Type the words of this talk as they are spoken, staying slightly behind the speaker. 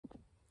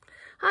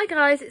Hi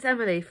guys, it's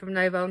Emily from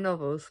Novell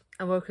Novels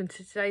and welcome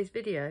to today's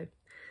video.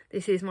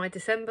 This is my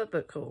December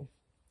book haul.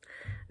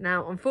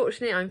 Now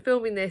unfortunately I'm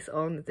filming this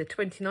on the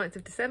 29th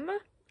of December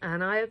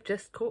and I have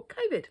just caught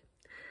COVID.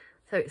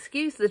 So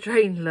excuse the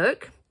drained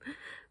look.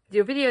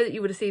 Your video that you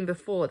would have seen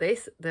before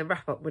this, the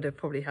wrap up would have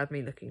probably had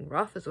me looking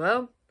rough as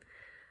well.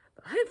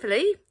 But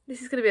hopefully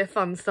this is going to be a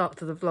fun start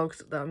to the vlogs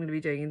that I'm going to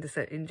be doing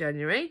in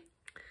January.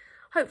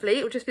 Hopefully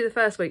it'll just be the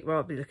first week where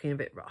I'll be looking a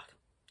bit rough.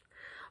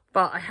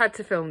 But I had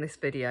to film this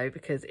video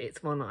because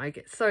it's one that I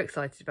get so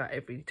excited about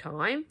every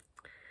time.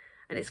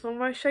 And it's one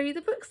where I show you the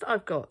books that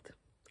I've got.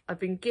 I've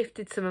been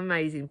gifted some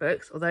amazing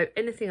books, although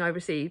anything I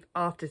receive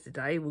after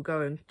today will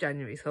go in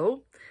January's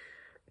haul.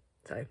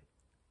 So,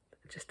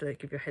 just to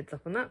give you a heads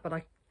up on that, but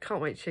I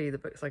can't wait to show you the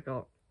books I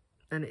got.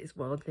 And it is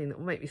one thing that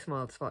will make me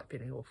smile despite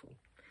feeling awful.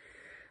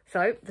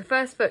 So, the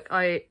first book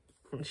I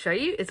want to show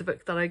you is a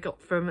book that I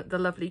got from the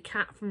lovely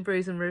Kat from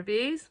Brews and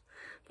Reviews,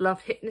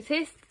 Love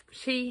Hypnotist.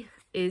 She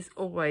is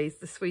always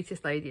the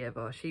sweetest lady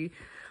ever. She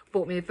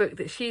bought me a book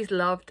that she's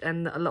loved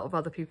and that a lot of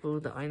other people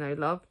that I know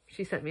love.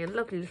 She sent me a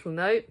lovely little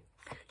note.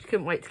 She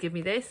couldn't wait to give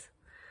me this.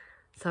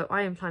 So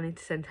I am planning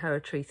to send her a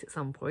treat at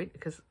some point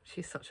because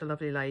she's such a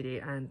lovely lady,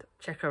 and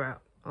check her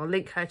out. I'll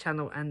link her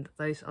channel and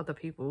those other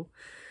people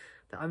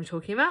that I'm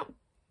talking about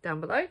down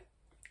below.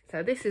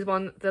 So this is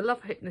one, The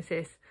Love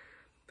Hypnotist.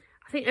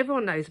 I think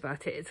everyone knows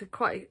about it.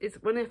 It's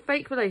when a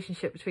fake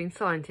relationship between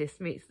scientists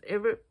meets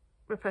the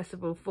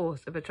irrepressible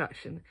force of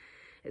attraction.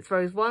 It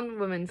throws one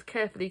woman's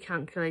carefully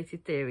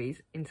calculated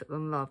theories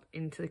on love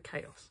into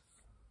chaos.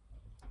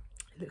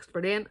 It looks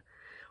brilliant.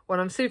 One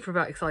I'm super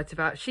excited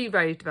about. She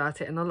raved about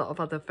it and a lot of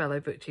other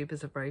fellow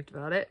booktubers have raved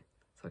about it.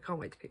 So I can't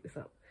wait to pick this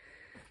up.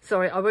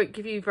 Sorry, I won't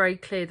give you very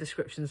clear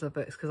descriptions of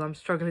books because I'm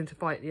struggling to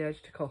fight the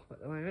urge to cough at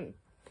the moment.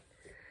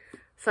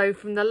 So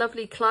from the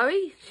lovely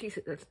Chloe, she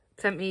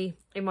sent me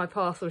in my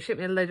parcel, she sent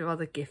me a load of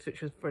other gifts,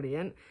 which was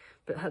brilliant.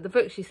 But the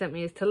book she sent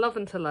me is To Love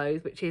and to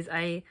Loathe, which is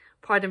a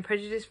Pride and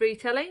Prejudice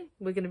retelling.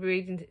 We're going to be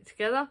reading it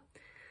together.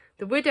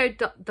 The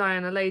widowed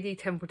Diana Lady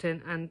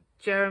Templeton and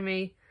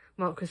Jeremy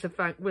Marquis of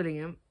Frank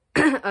Willingham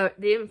are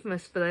the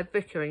infamous for their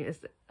bickering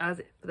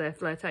as for their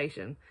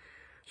flirtation.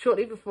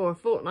 Shortly before a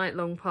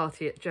fortnight-long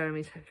party at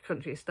Jeremy's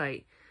country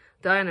estate,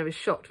 Diana is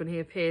shocked when he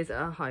appears at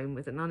her home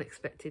with an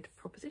unexpected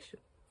proposition.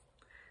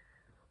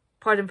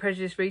 Pride and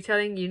Prejudice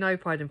retelling. You know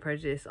Pride and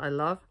Prejudice I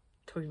love.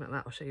 Talking about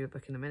that, I'll show you a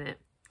book in a minute.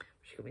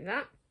 She got me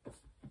that.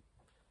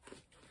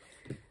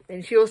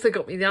 Then she also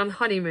got me The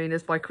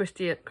Unhoneymooners by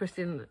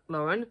Christian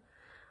Lauren,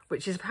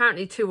 which is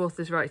apparently two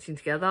authors writing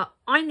together.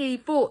 I nearly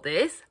bought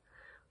this,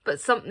 but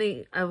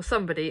somebody,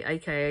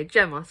 aka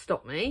Gemma,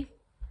 stopped me.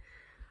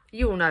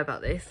 You all know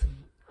about this.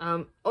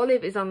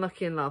 Olive is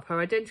unlucky in love.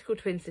 Her identical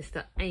twin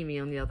sister, Amy,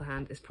 on the other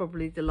hand, is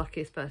probably the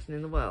luckiest person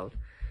in the world.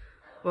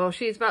 While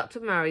she is about to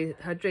marry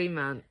her dream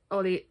man,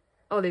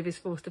 Olive is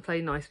forced to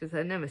play nice with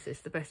her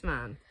nemesis, the best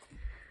man.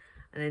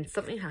 And then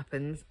something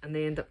happens and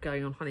they end up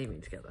going on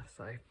honeymoon together.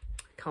 So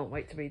can't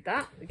wait to read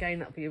that. Again,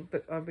 that'll be a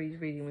book I'll be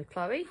reading with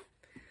Chloe.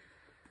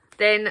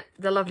 Then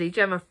the lovely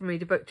Gemma from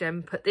Read a Book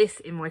Gem put this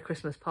in my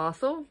Christmas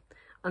parcel,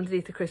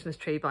 Underneath the Christmas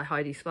Tree by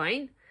Heidi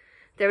Swain.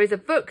 There is a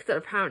book that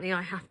apparently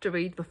I have to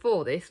read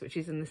before this, which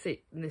is in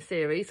this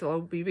series. So I'll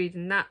be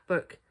reading that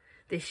book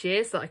this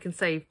year so that I can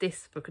save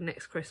this book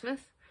next Christmas.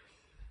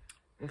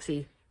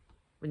 Obviously,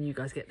 when you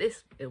guys get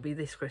this, it'll be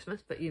this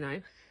Christmas, but you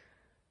know.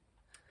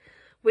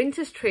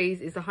 Winter's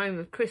Trees is the home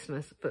of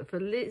Christmas, but for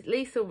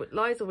Liza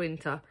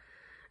Winter,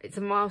 it's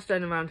a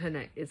milestone around her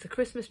neck. It's a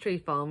Christmas tree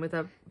farm with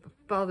her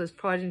father's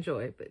pride and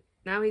joy, but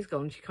now he's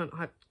gone, she can't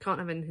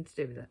have anything to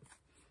do with it.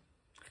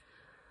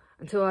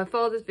 Until her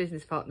father's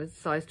business partner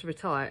decides to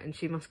retire and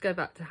she must go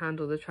back to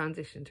handle the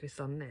transition to his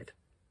son Ned.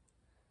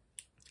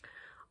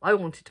 I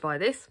wanted to buy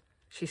this.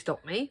 She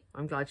stopped me.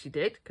 I'm glad she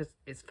did because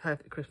it's a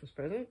perfect Christmas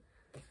present.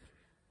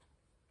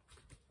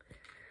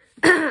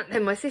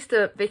 Then my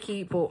sister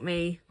Vicky bought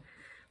me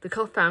the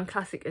Clothbound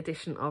Classic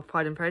edition of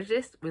Pride and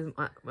Prejudice,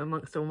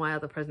 amongst all my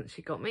other presents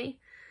she got me.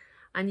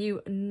 And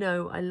you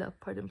know I love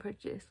Pride and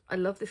Prejudice. I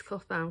love this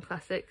Clothbound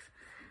Classics.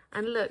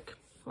 And look,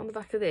 on the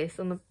back of this,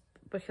 on the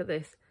back of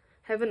this,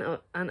 Heaven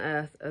and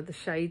Earth are the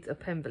shades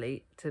of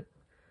Pemberley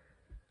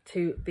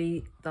to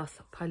be thus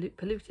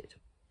polluted.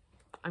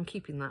 I'm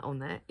keeping that on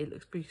there. It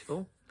looks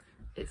beautiful.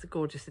 It's a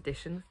gorgeous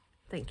edition.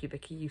 Thank you,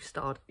 Vicky. You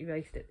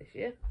aced it this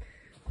year.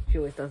 She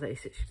always does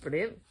ace it. She's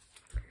brilliant.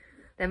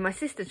 Then my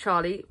sister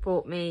Charlie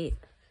bought me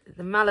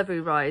The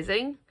Malibu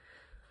Rising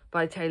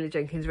by Taylor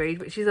Jenkins Reid,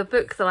 which is a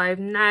book that I have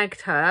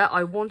nagged her.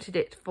 I wanted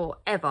it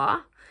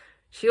forever.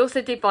 She also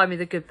did buy me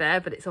The Good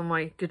Bear, but it's on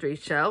my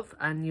Goodreads shelf,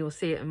 and you'll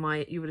see it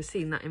you would have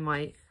seen that in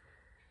my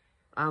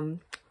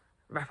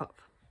wrap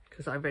up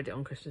because I read it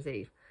on Christmas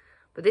Eve.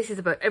 But this is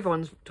a book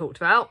everyone's talked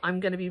about. I'm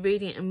going to be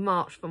reading it in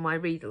March for my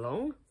read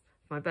along,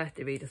 my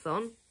birthday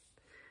readathon.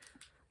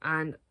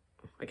 And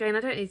again, I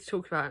don't need to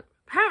talk about it.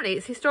 Apparently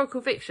it's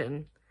historical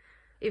fiction,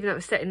 even though it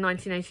was set in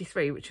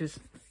 1983, which was,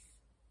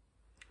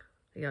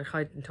 yeah,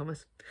 Hayden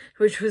Thomas,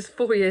 which was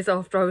 4 years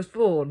after I was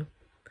born.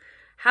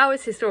 How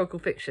is historical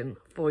fiction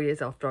 4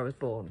 years after I was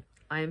born?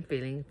 I am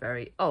feeling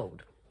very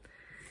old.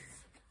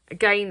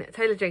 Again,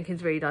 Taylor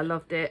Jenkins Reid, I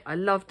loved it. I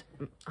loved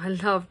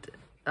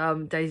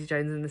Daisy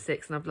Jones and the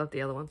Six, and I've loved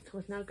the other one.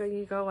 So now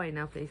you go away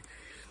now, please.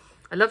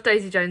 I loved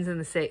Daisy Jones and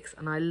the Six,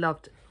 and I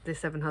loved The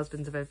Seven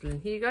Husbands of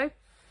Evelyn Hugo.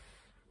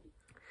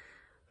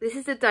 This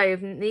is the day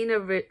of Nina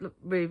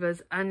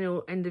Riva's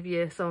annual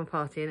end-of-year summer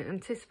party and an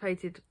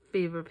anticipated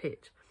fever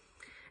pitch.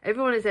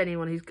 Everyone is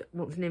anyone who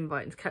wants an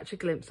invite and to catch a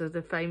glimpse of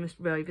the famous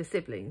Riva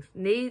siblings.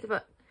 Nina,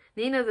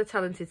 the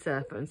talented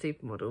surfer and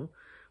supermodel,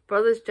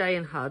 brothers Jay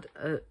and Hud,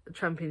 a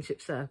championship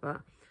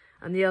surfer,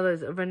 and the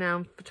others a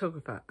renowned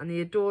photographer, and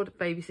the adored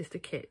baby sister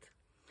Kit.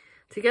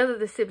 Together,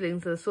 the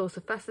siblings are a source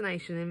of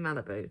fascination in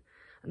Malibu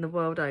and the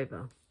world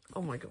over.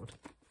 Oh my God,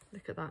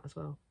 look at that as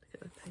well. Look at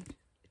that page.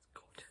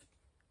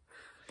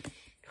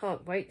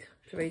 Can't wait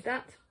to read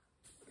that.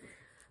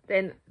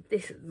 Then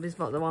this is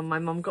not the one my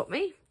mum got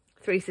me.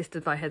 Three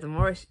Sisters by Heather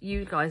Morris.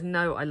 You guys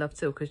know I love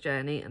Silka's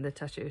Journey and the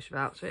Tattooist of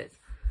Auschwitz.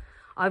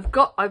 I've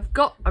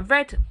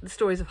read The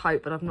Stories of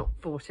Hope, but I've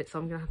not bought it, so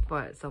I'm gonna have to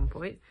buy it at some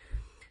point.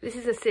 This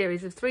is a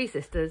series of three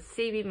sisters,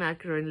 Phoebe,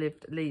 Magda and Liv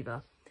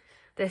Lever.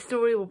 Their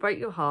story will break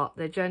your heart,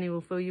 their journey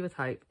will fill you with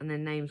hope, and their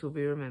names will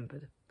be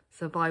remembered.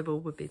 Survival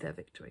would be their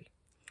victory.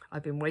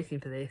 I've been waiting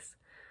for this.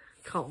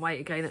 Can't wait.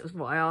 Again, that was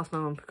what I asked my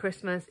mum for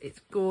Christmas. It's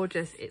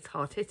gorgeous, it's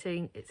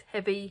hard-hitting, it's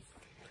heavy.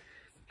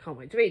 Can't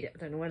wait to read it. I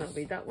don't know when I'll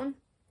read that one.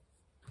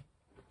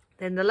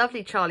 Then the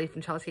lovely Charlie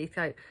from Charles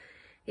Heathcote.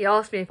 He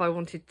asked me if I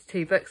wanted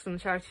 2 books from the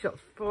charity shop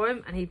for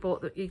him, and he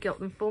got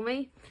them for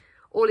me.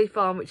 Orley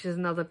Farm, which is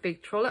another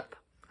big trollop.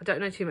 I don't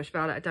know too much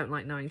about it. I don't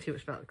like knowing too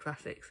much about the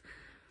classics.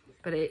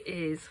 But it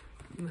is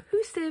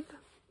Whoosib.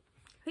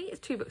 I think it's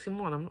 2 books in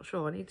one. I'm not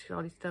sure. I need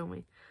Charlie to tell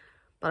me.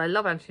 But I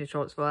love Anthony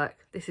Trollope's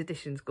work. This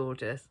edition's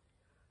gorgeous.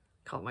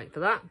 Can't wait for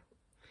that.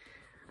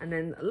 And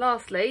then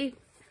lastly,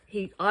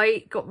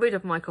 I got rid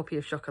of my copy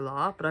of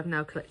Chocolat, but I'm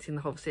now collecting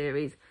the whole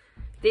series.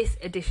 This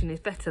edition is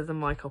better than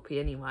my copy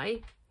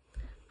anyway,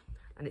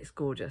 and it's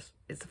gorgeous.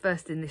 It's the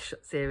first in this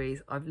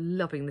series. I'm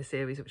loving the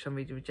series, which I'm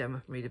reading with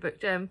Gemma from Read a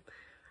Book Gem.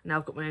 Now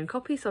I've got my own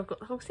copy, so I've got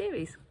the whole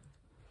series.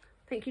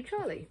 Thank you,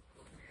 Charlie.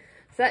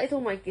 So that is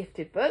all my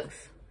gifted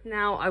books.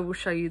 Now I will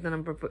show you the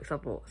number of books I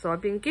bought. So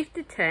I've been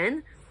gifted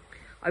 10.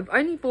 I've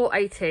only bought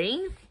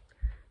 18.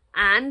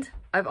 And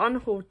I've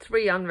unhauled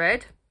 3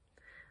 unread.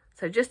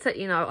 So just to let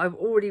you know, I've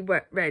already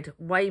read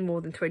way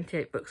more than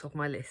 28 books off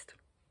my list.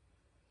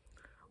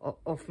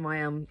 Off my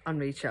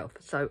unread shelf.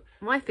 So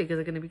my figures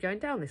are going to be going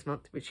down this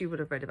month, which you would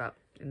have read about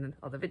in the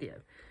other video.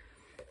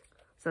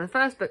 So the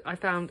first book, I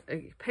found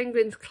a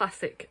Penguin's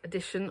Classic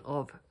edition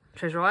of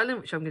Treasure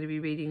Island, which I'm going to be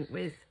reading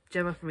with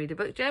Gemma from Read a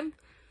Book Gem.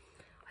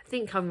 I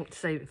think I want to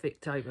save it for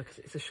Victober because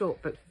it's a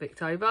short book for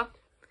Victober.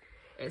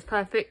 It's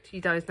perfect.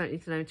 You guys don't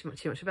need to know too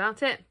much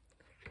about it.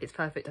 It's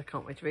perfect. I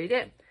can't wait to read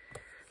it.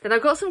 Then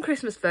I've got some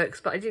Christmas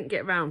books, but I didn't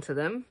get around to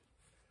them.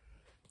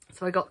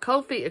 So I got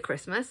Cold Feet of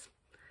Christmas,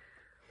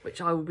 which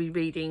I will be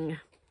reading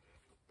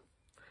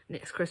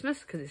next Christmas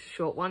because it's a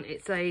short one.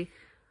 It's a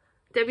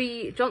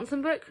Debbie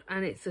Johnson book,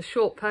 and it's a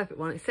short, perfect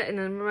one. It's set in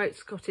a remote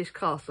Scottish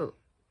castle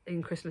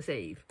in Christmas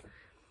Eve.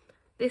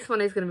 This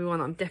one is going to be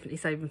one I'm definitely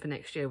saving for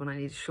next year when I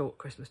need a short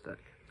Christmas book,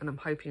 and I'm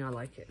hoping I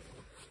like it.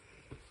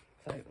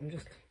 So I'm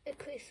just...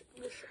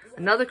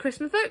 Another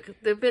Christmas book,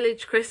 The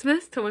Village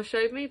Christmas, Thomas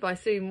showed me, by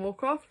Sue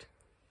Moorcroft.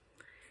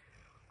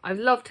 I've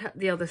loved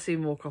the other Sue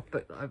Moorcroft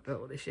book that I've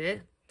bought this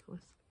year.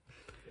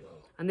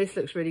 And this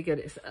looks really good.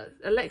 It's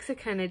Alexa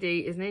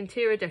Kennedy is an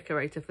interior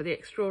decorator for the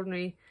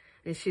extraordinary,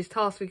 and she's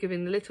tasked with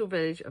giving the little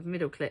village of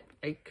Middleclip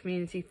a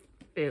community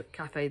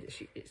cafe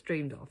that it's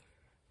dreamed of.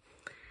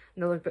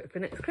 Another book for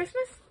next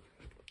Christmas.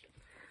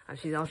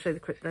 Actually, I'll show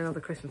another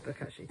Christmas book,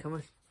 actually,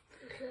 Thomas.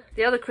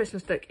 The other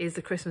Christmas book is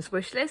The Christmas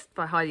Wish List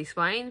by Heidi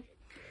Swain.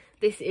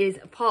 This is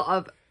part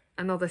of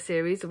another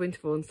series, the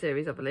Winterbourne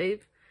series, I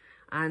believe.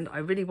 And I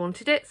really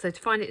wanted it, so to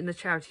find it in the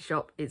charity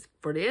shop is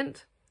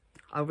brilliant.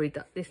 I'll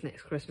read this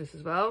next Christmas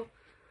as well.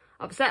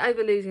 Upset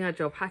over losing her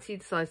job, Hattie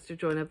decides to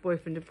join her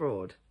boyfriend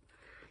abroad.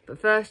 But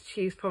first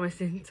she's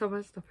promising...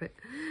 Thomas, stop it.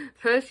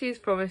 First she's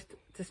promised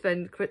to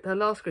spend her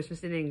last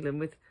Christmas in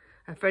England with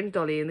her friend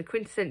Dolly in the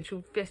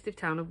quintessential festive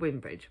town of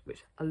Wimbridge,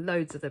 which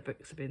loads of their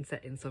books have been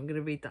set in, so I'm going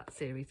to read that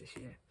series this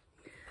year.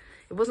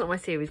 It wasn't my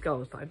series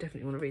goals, but I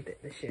definitely want to read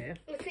it this year.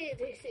 I think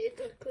this is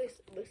the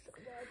Christmas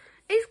one.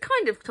 It's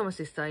kind of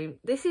Thomas's saying.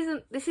 This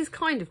is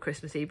kind of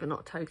Christmassy, but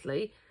not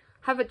totally.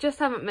 Just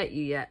haven't met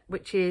you yet,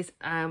 which is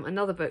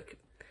another book,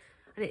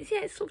 and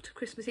it's sort of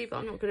Christmassy, but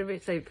I'm not going to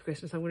save it for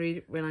Christmas. I'm going to read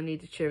it when I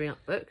need a cheering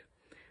up book.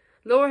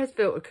 Laura has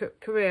built a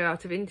career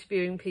out of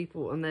interviewing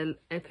people on their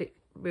epic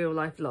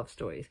real-life love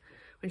stories.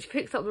 When she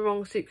picks up the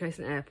wrong suitcase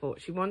in the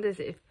airport, she wonders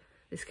if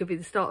this could be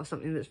the start of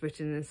something that's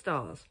written in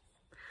stars.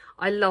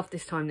 I love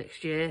This Time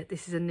Next Year.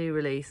 This is a new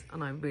release,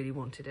 and I really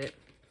wanted it.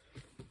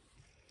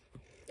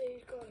 There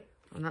you go.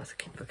 And that's a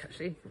kid book,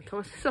 actually.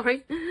 Thomas,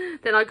 sorry.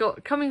 Then I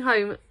got Coming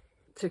Home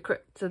to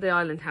the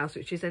Island House,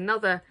 which is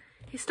another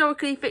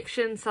historically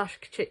fiction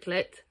 / chick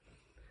lit.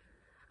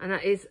 And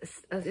that is,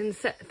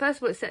 first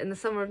of all, it's set in the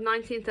summer of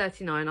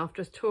 1939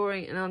 after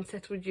touring in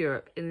unsettled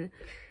Europe in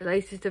the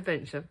latest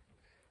adventure.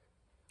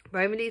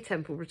 Romilly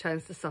Temple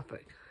returns to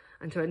Suffolk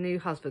and to her new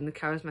husband, the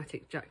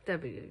charismatic Jack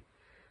W.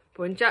 But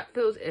when Jack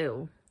feels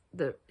ill,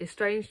 the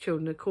estranged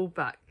children are called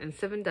back in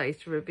 7 days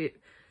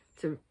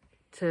to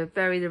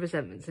bury the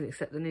resentments and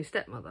accept the new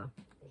stepmother.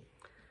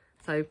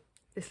 So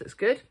this looks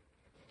good.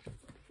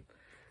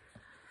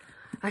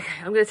 Okay,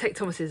 I'm going to take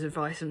Thomas's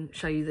advice and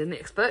show you the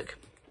next book,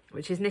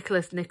 which is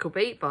Nicholas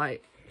Nickleby by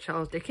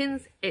Charles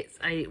Dickens. It's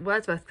a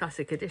Wordsworth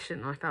Classic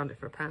edition. I found it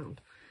for £1.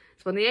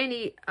 It's one of the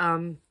only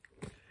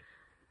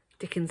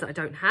Dickens that I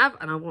don't have,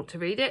 and I want to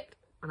read it,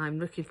 and I'm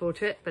looking forward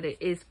to it, but it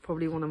is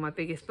probably one of my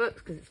biggest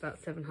books because it's about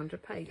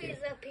 700 pages.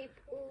 These are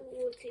people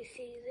who want to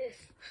see this.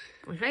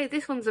 Okay,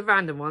 this one's a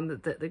random one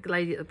that the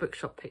lady at the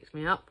bookshop picked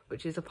me up,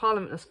 which is A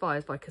Parliament of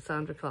Spies by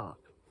Cassandra Clark.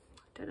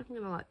 I don't know if I'm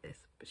going to like this,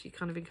 but she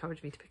kind of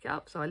encouraged me to pick it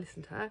up, so I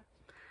listened to her.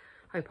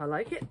 Hope I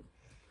like it.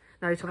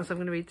 No, Thomas,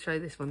 I'm going to show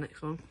this one,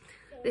 next one.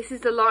 This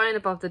is The Lion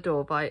Above the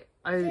Door by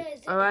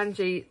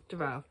Oranji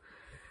Doral.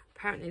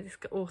 Apparently this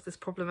author's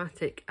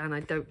problematic and I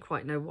don't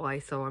quite know why,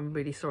 so I'm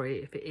really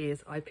sorry if it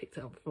is. I picked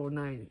it up before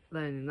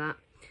learning that.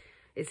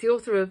 It's the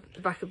author of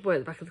The Back of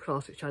the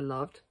Class, which I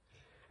loved.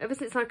 Ever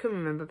since I can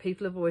remember,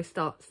 people have always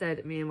stared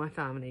at me and my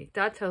family.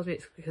 Dad tells me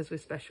it's because we're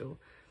special,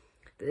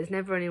 that there's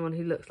never anyone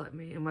who looks like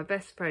me, and my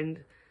best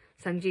friend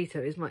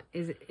Sanjito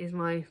is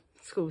my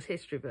school's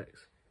history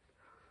books.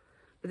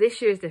 But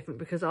this year is different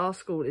because our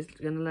school is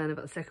going to learn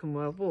about the Second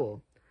World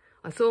War.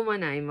 I saw my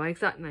name, my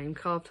exact name,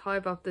 carved high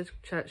above the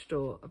church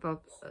door, above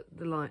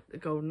the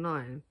golden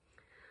lion.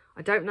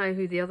 I don't know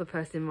who the other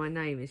person in my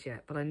name is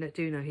yet, but I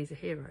do know he's a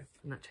hero,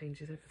 and that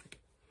changes everything.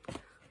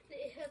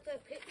 It has a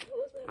picture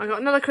of I got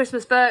another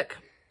Christmas book,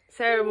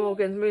 Sarah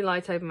Morgan's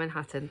Moonlight Over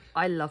Manhattan.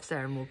 I love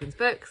Sarah Morgan's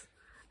books.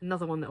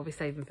 Another one that I'll be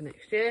saving for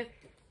next year.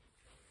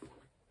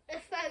 a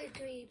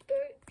fairy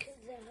book.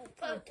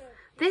 Photo.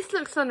 This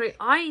looks unreal.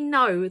 I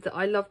know that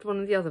I loved one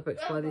of the other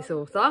books by this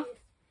author.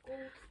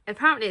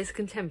 Apparently it's a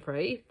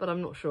contemporary, but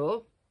I'm not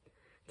sure.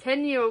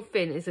 10-year-old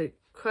Finn is a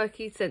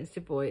quirky,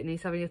 sensitive boy and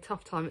he's having a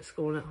tough time at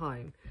school and at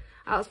home.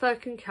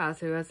 Outspoken Kaz,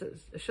 who has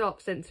a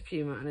sharp sense of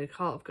humour and a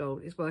heart of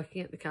gold, is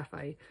working at the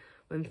cafe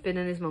when Finn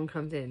and his mum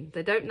comes in.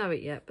 They don't know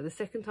it yet, but the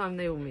second time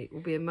they all meet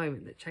will be a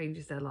moment that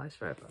changes their lives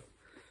forever.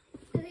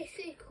 This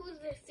is called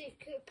The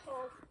Secret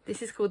Path.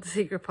 This is called The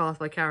Secret Path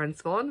by Karen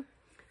Swan.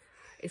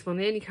 It's one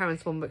of the only Karen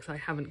Swan books I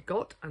haven't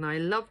got, and I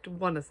loved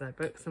one of their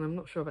books, and I'm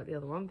not sure about the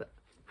other one, but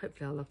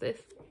hopefully I'll love this.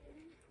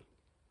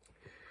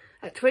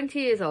 At 20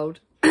 years old,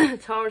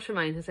 Tara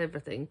Tremaine has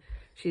everything.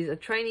 She's a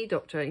trainee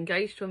doctor,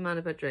 engaged to a man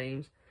of her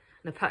dreams,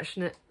 and a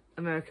passionate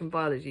American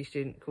biology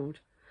student called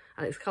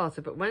Alex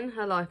Carter. But when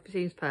her life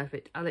seems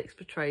perfect, Alex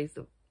betrays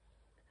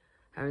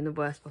her in the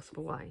worst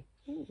possible way.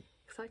 Ooh,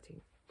 exciting.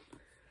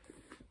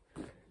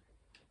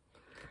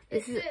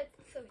 This is...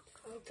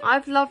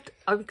 I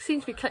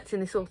seem to be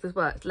collecting this author's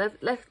works.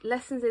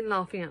 Lessons in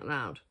Laughing Out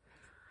Loud.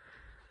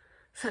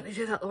 Certainly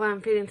do that the way I'm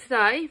feeling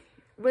today.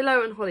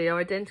 Willow and Holly are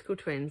identical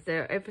twins. They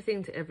are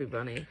everything to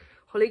everybody.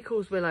 Holly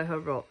calls Willow her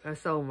rock, her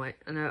soulmate,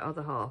 and her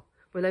other half.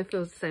 Willow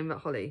feels the same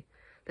about Holly.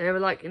 They are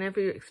alike in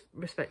every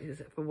respect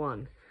except for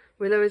one.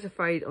 Willow is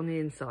afraid on the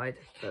inside,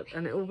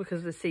 and it all because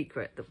of the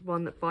secret, the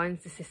one that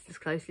binds the sisters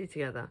closely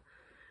together,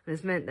 and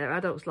has meant their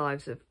adults'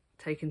 lives have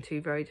taken two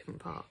very different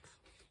paths.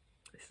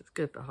 This is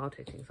good but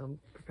hard-hitting, so I'm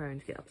preparing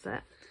to get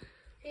upset.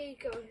 Here you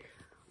go.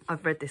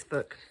 I've read this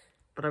book,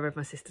 but I read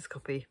my sister's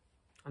copy,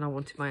 and I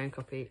wanted my own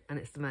copy, and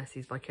it's The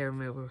Mercies by Karen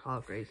Milburn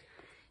Hargreaves.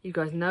 You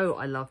guys know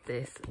I love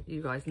this.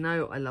 You guys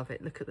know I love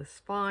it. Look at the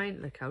spine.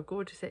 Look how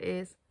gorgeous it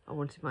is. I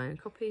wanted my own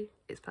copy.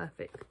 It's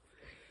perfect.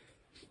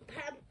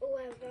 Pam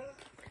Weaver.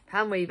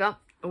 Pam Weaver,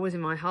 always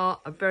in my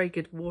heart. A very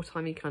good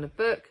wartimey kind of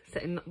book,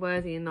 set in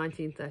Worthing in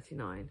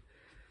 1939.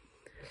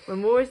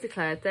 When war is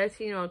declared,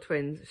 13-year-old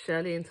twins,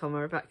 Shirley and Tom,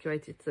 are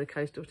evacuated to the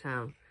coastal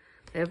town.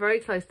 They are very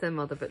close to their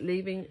mother, but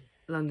leaving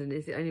London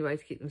is the only way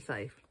to keep them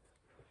safe.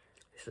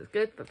 This is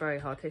good, but very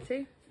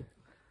hard-hitting.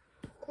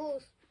 Of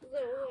course,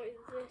 what is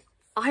this?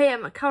 I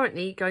am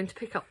currently going to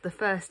pick up the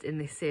first in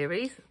this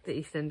series, The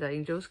East End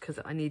Angels, because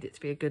I need it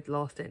to be a good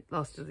last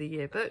of the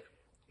year book.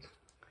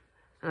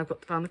 And I've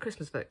got found the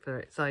Christmas book for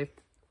it. So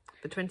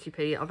for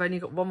 20p, I've only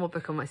got one more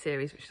book on my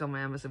series, which is on my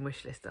Amazon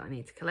wish list that I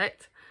need to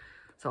collect.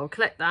 So I'll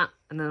collect that,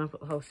 and then I've got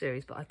the whole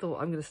series. But I thought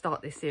I'm going to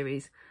start this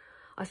series.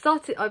 I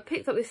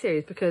picked up this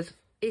series because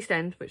East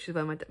End, which is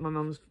where my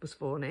mum was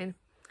born in,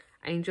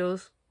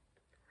 Angels.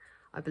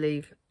 I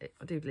do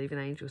believe in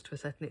angels to a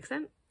certain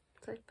extent.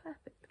 So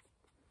perfect.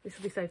 This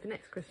will be safe for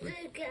next Christmas.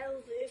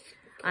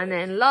 And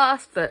then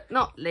last but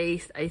not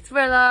least, a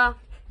thriller,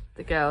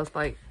 The Girls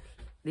by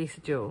Lisa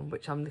Jewell,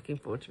 which I'm looking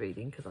forward to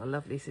reading because I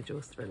love Lisa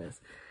Jewell's thrillers.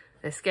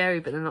 They're scary,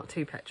 but they're not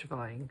too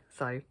petrifying.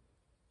 So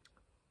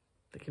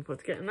looking forward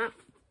to getting that.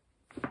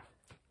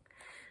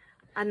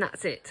 And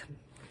that's it.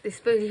 This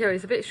video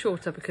is a bit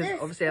shorter because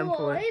obviously I'm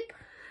poor.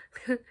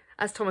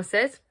 As Thomas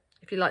says,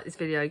 if you like this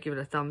video, give it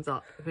a thumbs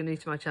up. If you're new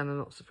to my channel,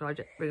 not subscribed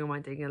yet, ring on my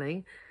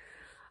ding-a-ling.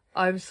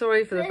 I'm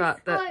sorry for the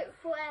fact that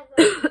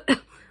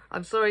forever.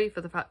 I'm sorry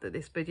for the fact that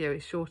this video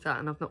is shorter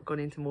and I've not gone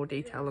into more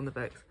detail on the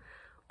books,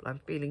 but I'm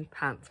feeling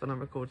pants when I'm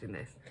recording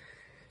this.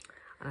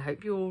 And I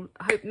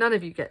hope none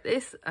of you get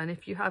this, and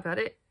if you have had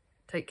it,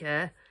 take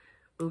care.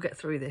 We'll get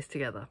through this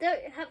together.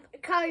 Don't have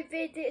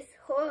COVID, it's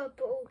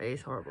horrible. It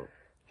is horrible.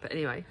 But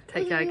anyway,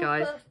 take care,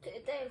 guys.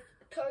 It's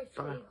totally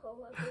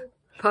horrible.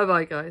 Bye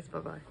bye, guys. Bye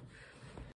bye.